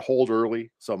Borom had a hold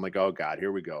early, so I'm like, oh God,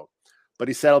 here we go. But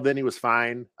he settled in. He was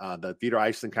fine. The Dieter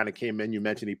Iceland kind of came in. You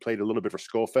mentioned he played a little bit for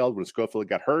Schofield. When Schofield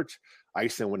got hurt,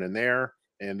 Iceland went in there.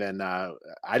 And then I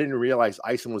didn't realize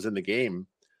Iceland was in the game.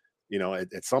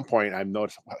 At some point I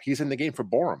noticed he's in the game for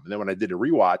Borom. And then when I did a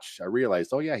rewatch, I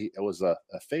realized, oh yeah, it was a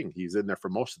thing. He's in there for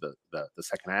most of the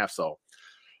second half. So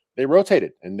they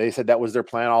rotated, and they said that was their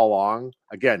plan all along.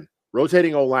 Again,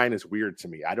 rotating O-line is weird to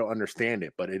me. I don't understand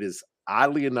it, but it is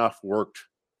oddly enough worked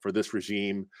for this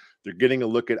regime. They're getting a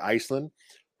look at Iceland.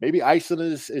 Maybe Iceland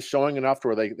is showing enough to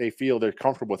where they feel they're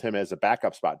comfortable with him as a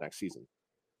backup spot next season.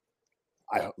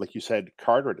 Like you said,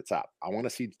 Carter at the top. I want to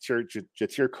see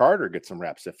Ja'Tyre Carter get some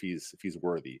reps if he's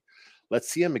worthy. Let's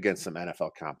see him against some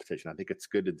NFL competition. I think it's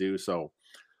good to do. So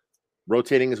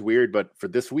rotating is weird, but for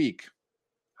this week,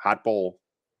 Hot Bowl,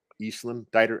 Eastland,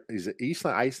 Dieter. Is it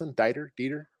Eastland, Iceland,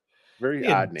 Dieter? Very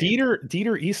odd name.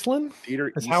 Dieter Eastland.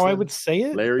 Dieter That's Eastland, how I would say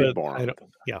it. Larry Borom.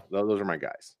 Yeah, those are my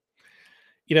guys.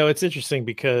 It's interesting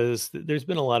because there's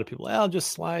been a lot of people. I'll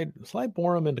just slide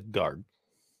Borom into guard,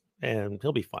 and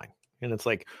he'll be fine. And it's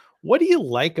like, what do you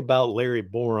like about Larry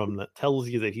Borom that tells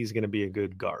you that he's going to be a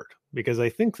good guard? Because I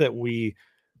think that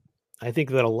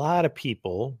a lot of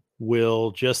people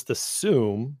will just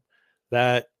assume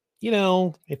that,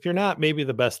 if you're not maybe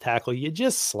the best tackle, you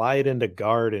just slide into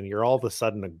guard and you're all of a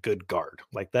sudden a good guard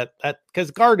like that because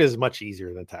guard is much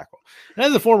easier than tackle. And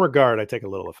as a former guard, I take a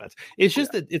little offense. It's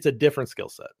just that it's a different skill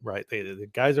set, right? The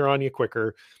guys are on you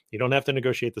quicker. You don't have to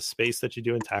negotiate the space that you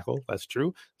do in tackle. That's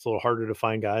true. It's a little harder to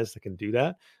find guys that can do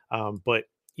that. But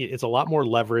it's a lot more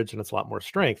leverage and it's a lot more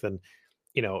strength. And,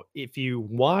 if you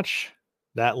watch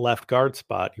that left guard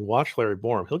spot, you watch Larry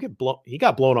Borom, he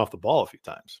got blown off the ball a few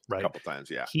times, right? A couple times,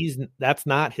 yeah. That's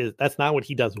not what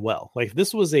he does well. Like if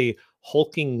this was a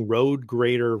hulking road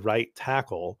grader right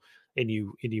tackle and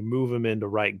you move him into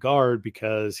right guard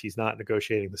because he's not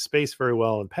negotiating the space very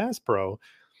well in pass pro,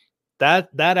 that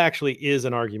actually is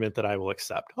an argument that I will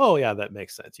accept. Oh yeah, that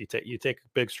makes sense. You take a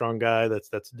big strong guy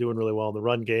that's doing really well in the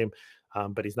run game,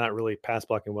 but he's not really pass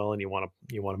blocking well, and you want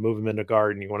to move him into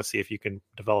guard and you want to see if you can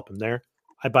develop him there.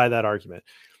 I buy that argument.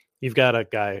 You've got a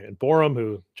guy in Borom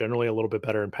who generally a little bit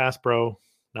better in pass pro,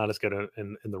 not as good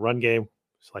in the run game.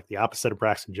 It's like the opposite of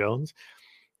Braxton Jones.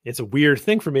 It's a weird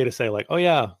thing for me to say like, oh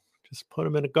yeah, just put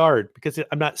him in a guard because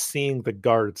I'm not seeing the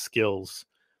guard skills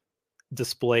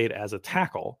displayed as a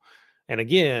tackle. And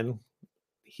again,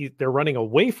 they're running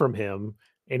away from him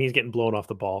and he's getting blown off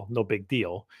the ball. No big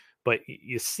deal. But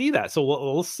you see that. So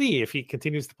we'll see if he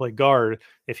continues to play guard,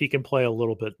 if he can play a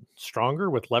little bit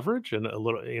stronger with leverage and a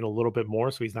little bit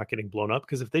more so he's not getting blown up.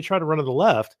 Because if they try to run to the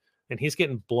left and he's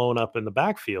getting blown up in the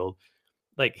backfield,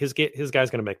 like his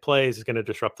guy's going to make plays. He's going to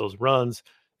disrupt those runs.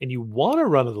 And you want to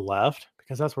run to the left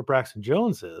because that's where Braxton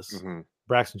Jones is. Mm-hmm.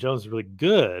 Braxton Jones is really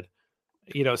good,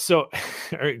 so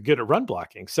good at run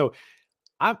blocking. So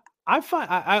I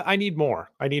need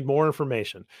more. I need more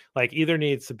information. Like either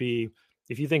needs to be,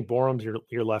 if you think Borom's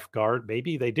your left guard,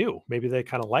 maybe they do. Maybe they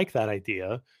kind of like that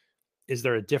idea. Is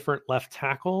there a different left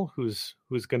tackle who's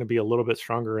going to be a little bit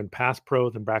stronger in pass pro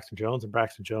than Braxton Jones, and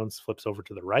Braxton Jones flips over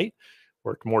to the right,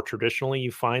 or more traditionally you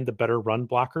find the better run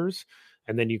blockers,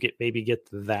 and then you get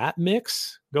that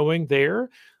mix going there.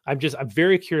 I'm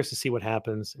very curious to see what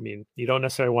happens. I mean, you don't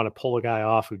necessarily want to pull a guy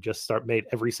off who just made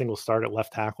every single start at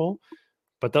left tackle,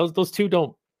 but those two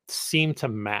don't seem to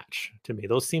match to me.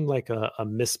 Those seem like a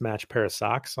mismatched pair of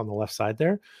socks on the left side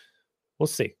there. We'll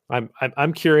see.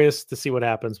 I'm curious to see what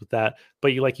happens with that.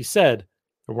 But like you said,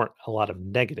 there weren't a lot of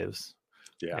negatives.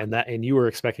 Yeah. And you were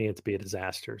expecting it to be a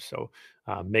disaster. So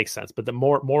makes sense. But the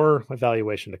more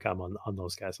evaluation to come on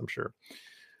those guys, I'm sure.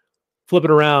 Flip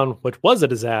it around, which was a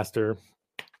disaster.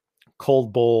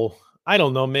 Cold Bowl. I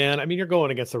don't know, man. I mean, you're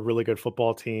going against a really good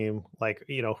football team. Like,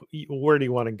 where do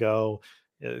you want to go?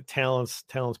 Talent's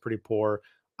pretty poor.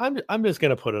 I'm just going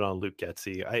to put it on Luke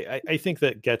Getsy. I think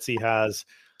that Getsy has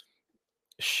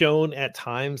shown at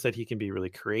times that he can be really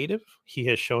creative. He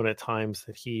has shown at times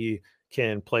that he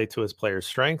can play to his players'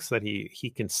 strengths, that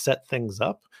he can set things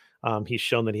up. He's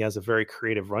shown that he has a very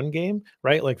creative run game,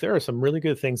 right? Like there are some really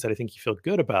good things that I think you feel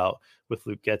good about with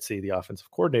Luke Getsy, the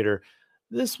offensive coordinator.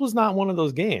 This was not one of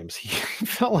those games. He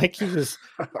felt like he was,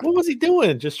 what was he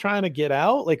doing? Just trying to get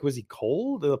out? Like, was he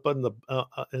cold up in the,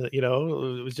 it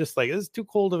was just like, this is too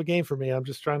cold of a game for me. I'm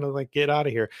just trying to like get out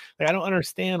of here. Like, I don't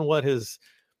understand what his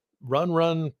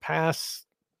run, pass,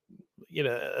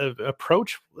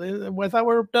 approach. I thought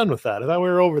we were done with that. I thought we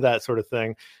were over that sort of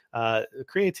thing.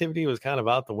 Creativity was kind of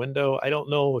out the window. I don't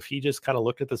know if he just kind of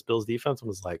looked at this Bills defense and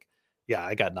was like, yeah,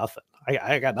 I got nothing.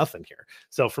 I got nothing here.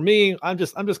 So for me, I'm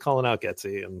just calling out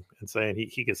Getsy and saying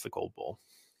he gets the Gold Bowl.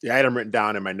 Yeah, I had him written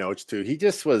down in my notes too. He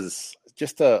just was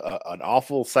an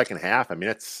awful second half. I mean,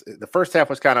 it's the first half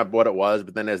was kind of what it was,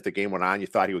 but then as the game went on, you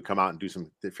thought he would come out and do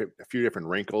a few different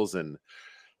wrinkles. And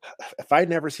if I'd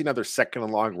never seen another second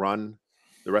and long run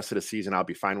the rest of the season, I'll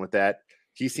be fine with that.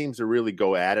 He seems to really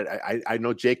go at it. I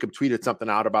know Jacob tweeted something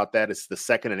out about that. It's the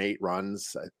 2nd and 8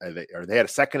 runs, or they had a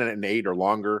 2nd and 8 or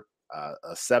longer,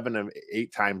 7 and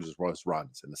 8 times was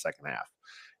runs in the second half.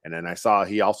 And then I saw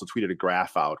he also tweeted a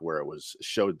graph out where it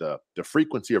showed the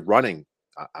frequency of running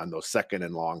on those 2nd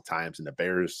and long times, and the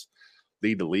Bears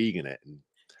lead the league in it. And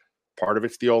part of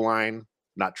it's the O-line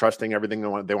not trusting everything they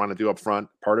want to do up front.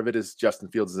 Part of it is Justin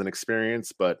Fields'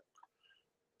 inexperience, but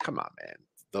come on, man.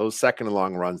 Those 2nd and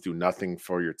long runs do nothing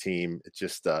for your team. It's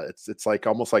just it's like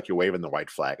almost like you're waving the white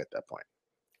flag at that point.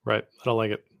 Right. I don't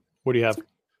like it. What do you have?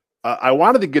 I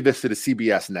wanted to give this to the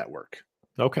CBS network.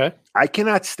 Okay. I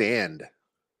cannot stand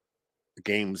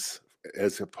games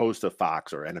as opposed to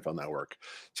Fox or NFL Network.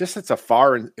 Just it's a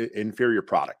far inferior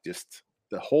product. Just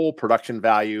the whole production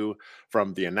value,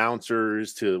 from the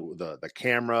announcers to the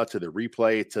camera to the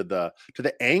replay to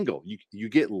the angle. You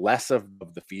get less of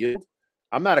the field.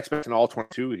 I'm not expecting all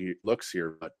 22 looks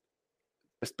here, but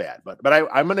it's bad. But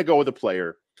I'm going to go with a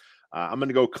player. I'm going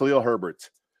to go Khalil Herbert.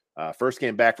 First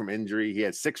game back from injury, he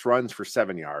had 6 runs for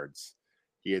 7 yards.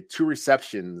 He had 2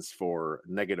 receptions for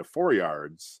 -4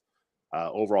 yards.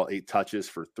 Overall 8 touches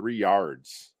for 3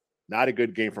 yards. Not a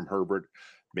good game from Herbert.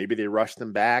 Maybe they rushed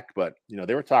him back, but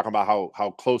they were talking about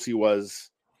how close he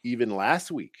was even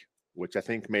last week, which I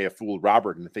think may have fooled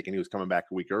Robert into thinking he was coming back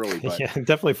a week early. But, yeah,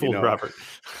 definitely fooled Robert.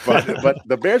 but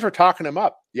the Bears were talking him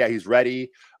up. Yeah, he's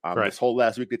ready. Right. This whole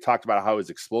last week they talked about how his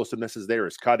explosiveness is there,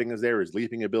 his cutting is there, his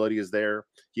leaping ability is there.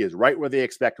 He is right where they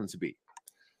expect him to be.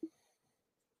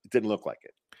 It didn't look like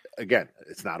it. Again,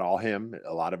 it's not all him.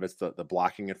 A lot of it's the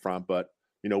blocking in front, but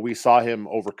we saw him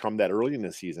overcome that early in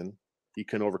the season. He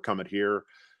can overcome it here.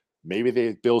 Maybe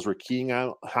the Bills were keying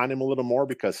on him a little more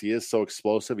because he is so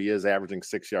explosive. He is averaging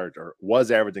 6 yards, or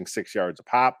was averaging 6 yards a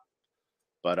pop.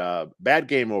 But bad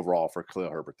game overall for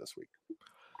Khalil Herbert this week.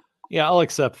 Yeah, I'll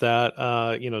accept that.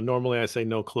 Normally I say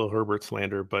no Khalil Herbert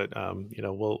slander, but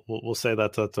we'll say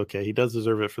that's okay. He does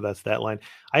deserve it for that stat line.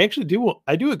 I actually do.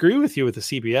 I do agree with you with the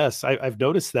CBS. I've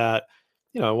noticed that.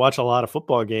 I watch a lot of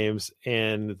football games,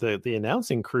 and the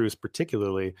announcing crews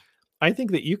particularly. I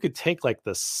think that you could take like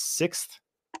the 6th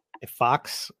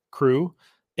Fox crew,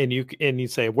 and you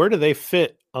say, where do they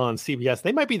fit on CBS?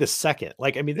 They might be the 2nd.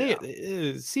 Like, I mean,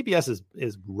 CBS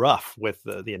is rough with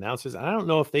the announcers. I don't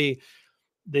know if they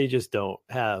just don't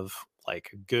have like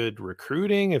good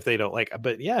recruiting, if they don't like,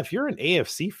 but yeah, if you're an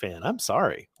AFC fan, I'm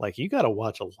sorry. Like, you got to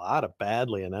watch a lot of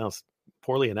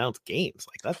poorly announced games.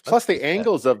 Like that's plus the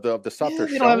angles of the stuff they're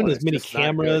they showing. Don't have as many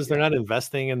cameras. They're not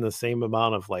investing in the same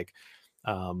amount of like,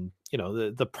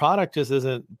 the product just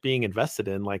isn't being invested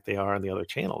in like they are on the other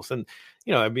channels. And,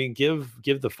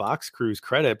 give the Fox crews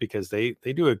credit because they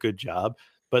do a good job.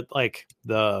 But like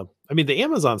the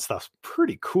Amazon stuff's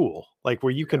pretty cool. Like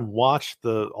where you can watch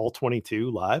the all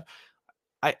 22 live.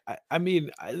 I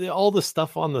mean, all the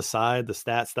stuff on the side, the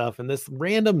stat stuff, and this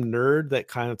random nerd that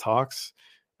kind of talks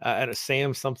at a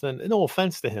Sam something. No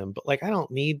offense to him, but like I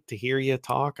don't need to hear you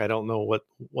talk. I don't know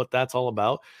what that's all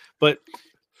about. But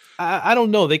I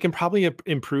don't know. They can probably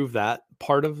improve that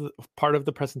part of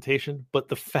the presentation, but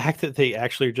the fact that they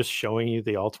actually are just showing you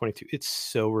the all 22, it's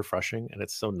so refreshing and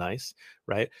it's so nice,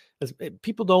 right?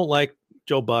 People don't like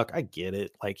Joe Buck. I get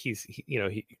it. Like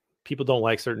people don't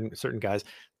like certain guys.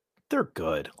 They're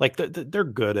good. Like they're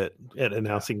good at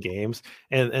announcing games,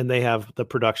 and they have the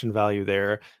production value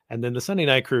there. And then the Sunday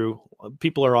night crew,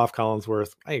 people are off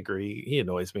Collinsworth. I agree. He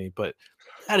annoys me, but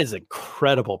that is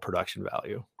incredible production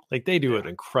value. Like they do an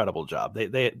incredible job.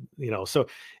 They so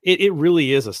it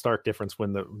really is a stark difference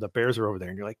when the Bears are over there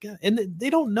and you're like, yeah, and they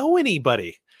don't know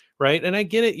anybody, right? And I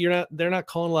get it. They're not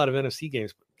calling a lot of NFC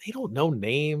games, but they don't know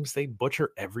names. They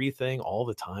butcher everything all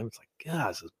the time. It's like,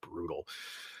 God, this is brutal.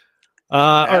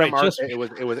 All right, it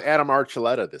was Adam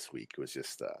Archuleta this week. It was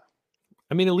just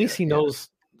at least he knows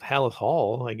Halas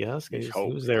Hall, I guess. He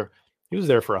was there. He was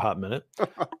there for a hot minute.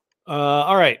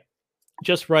 All right.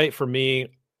 Just right for me.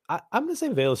 I'm going to say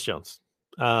Velus Jones.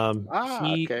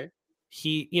 Okay.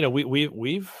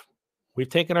 We've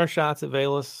taken our shots at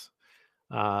Velus.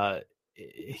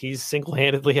 He's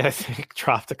single-handedly, I think,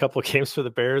 dropped a couple of games for the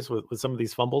Bears with some of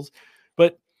these fumbles,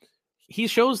 but he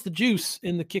shows the juice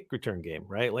in the kick return game,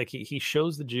 right? Like he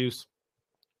shows the juice.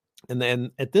 And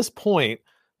then at this point,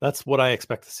 that's what I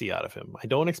expect to see out of him. I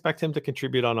don't expect him to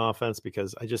contribute on offense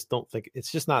because I just don't think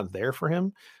it's just not there for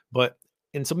him.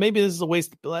 And so maybe this is a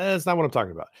waste. That's not what I'm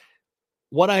talking about.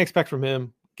 What I expect from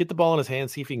him, get the ball in his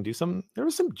hands, see if he can do something. There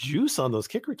was some juice on those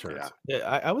kick returns. Yeah.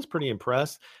 I was pretty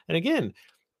impressed. And again,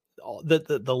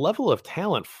 the level of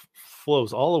talent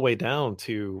flows all the way down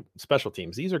to special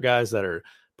teams. These are guys that are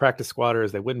practice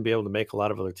squatters. They wouldn't be able to make a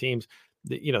lot of other teams.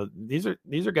 These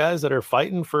are guys that are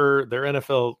fighting for their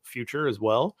NFL future as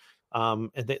well.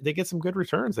 And they get some good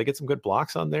returns. They get some good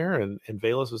blocks on there, and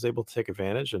Velus was able to take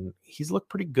advantage, and he's looked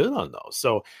pretty good on those.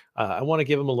 So I want to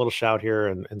give him a little shout here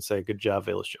and say good job,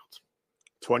 Velus Jones.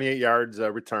 28 yards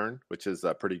return, which is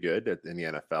pretty good in the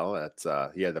NFL.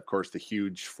 That's he had, of course, the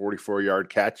huge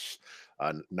 44-yard catch.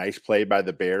 Nice play by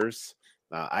the Bears.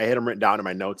 I had him written down in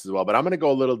my notes as well, but I'm going to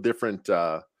go a little different,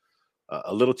 a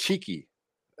little cheeky.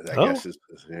 I guess is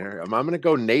there. I'm going to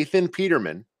go Nathan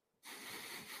Peterman.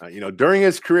 During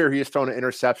his career, he has thrown an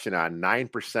interception on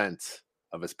 9%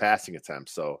 of his passing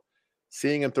attempts. So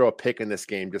seeing him throw a pick in this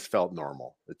game just felt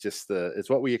normal. It's just it's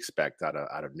what we expect out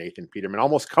of Nathan Peterman.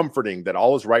 Almost comforting that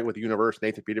all is right with the universe.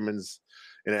 Nathan Peterman's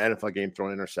in an NFL game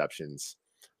throwing interceptions.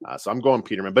 So I'm going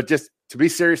Peterman. But just to be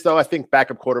serious, though, I think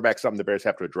backup quarterback something the Bears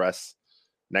have to address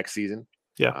next season.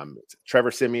 Yeah.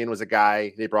 Trevor Siemian was a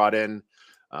guy they brought in.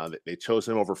 They chose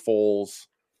him over Foles.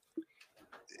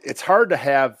 It's hard to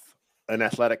have an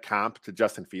athletic comp to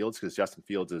Justin Fields because Justin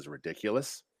Fields is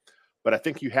ridiculous. But I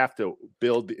think you have to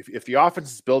build, if the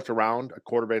offense is built around a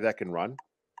quarterback that can run,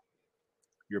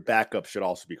 your backup should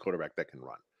also be a quarterback that can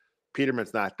run.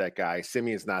 Peterman's not that guy.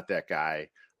 Simeon's not that guy.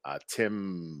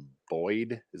 Tim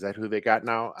Boyd, is that who they got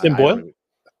now? Tim Boyle?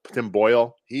 Tim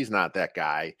Boyle, he's not that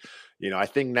guy. I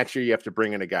think next year you have to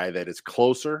bring in a guy that is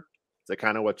closer to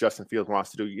kind of what Justin Fields wants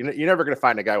to do. You're never going to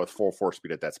find a guy with full 4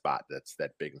 speed at that spot that's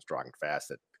that big and strong and fast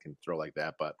that can throw like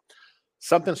that. But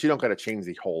something so you don't got to change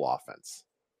the whole offense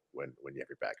when you have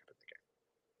your backup in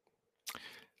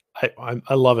the game.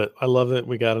 I love it. I love it.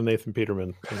 We got a Nathan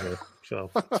Peterman in here.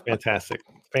 So it's fantastic.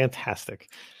 Fantastic.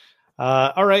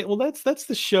 All right. Well, that's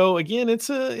the show. Again, it's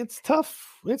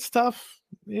tough. It's tough.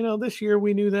 This year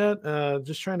we knew that.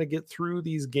 Just trying to get through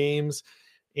these games.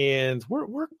 And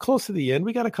we're close to the end.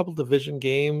 We got a couple division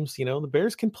games. The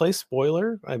Bears can play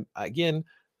spoiler.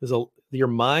 Your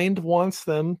mind wants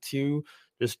them to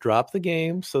just drop the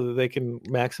game so that they can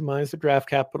maximize the draft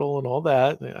capital and all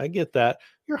that. I get that.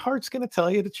 Your heart's going to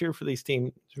tell you to cheer for these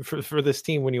team for this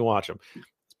team when you watch them,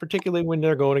 particularly when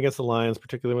they're going against the Lions,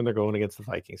 particularly when they're going against the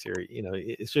Vikings here.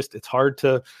 It's hard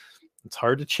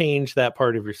to change that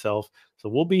part of yourself. So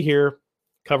we'll be here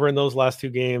covering those last 2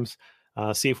 games.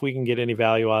 See if we can get any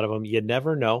value out of them. You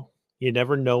never know. You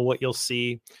never know what you'll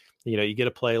see. You get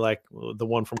a play like the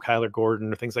one from Kyler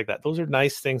Gordon or things like that. Those are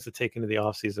nice things to take into the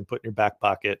offseason, put in your back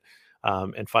pocket,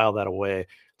 and file that away.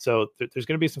 So there's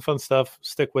going to be some fun stuff.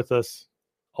 Stick with us.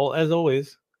 As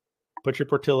always, put your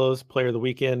Portillo's player of the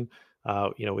weekend.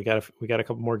 We got a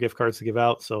couple more gift cards to give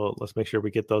out. So let's make sure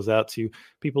we get those out to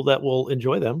people that will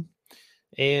enjoy them.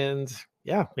 And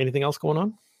yeah, anything else going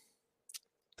on?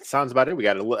 Sounds about it. We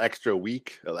got a little extra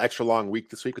long week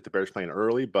this week with the Bears playing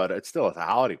early, but it's still a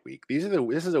holiday week. This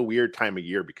is a weird time of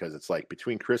year because it's like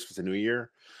between Christmas and New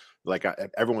Year, like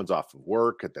everyone's off of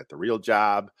work at the real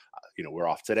job. We're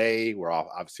off today. We're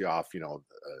obviously off,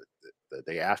 the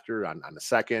day after on the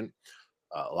 2nd.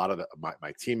 A lot of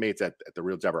my teammates at the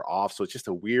real job are off. So it's just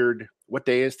a weird, what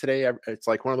day is today? It's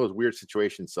like one of those weird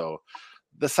situations. So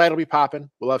the site will be popping.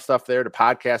 We'll have stuff there. The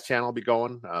podcast channel will be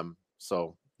going.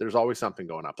 So there's always something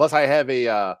going on. Plus, I have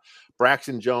a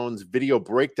Braxton Jones video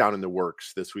breakdown in the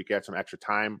works this week. I have some extra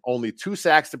time. Only 2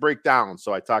 sacks to break down.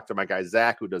 So I talked to my guy,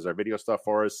 Zach, who does our video stuff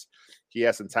for us. He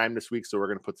has some time this week. So we're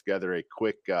going to put together a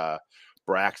quick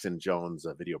Braxton Jones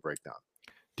video breakdown.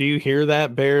 Do you hear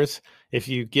that, Bears? If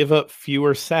you give up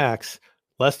fewer sacks,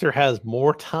 Lester has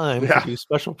more time to do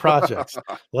special projects.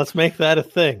 Let's make that a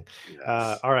thing.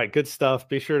 Yes. All right, good stuff.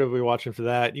 Be sure to be watching for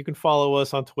that. You can follow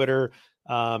us on Twitter.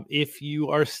 If you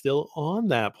are still on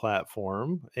that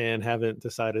platform and haven't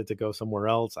decided to go somewhere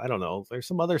else, I don't know. There's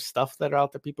some other stuff that are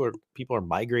out there. People are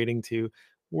migrating to.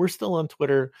 We're still on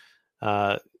Twitter.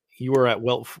 You are at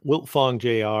Wiltfong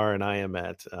JR, and I am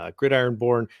at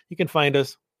Gridironborn. You can find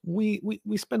us. We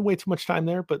spend way too much time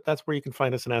there, but that's where you can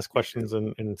find us and ask questions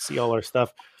and see all our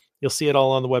stuff. You'll see it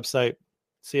all on the website.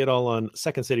 See it all on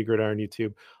Second City Gridiron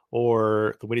YouTube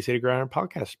or the Windy City Gridiron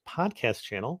podcast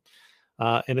channel.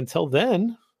 And until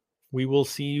then, we will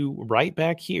see you right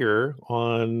back here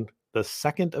on the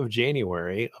 2nd of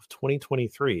January of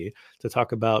 2023 to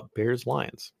talk about Bears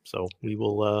Lions. So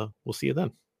we'll see you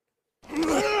then.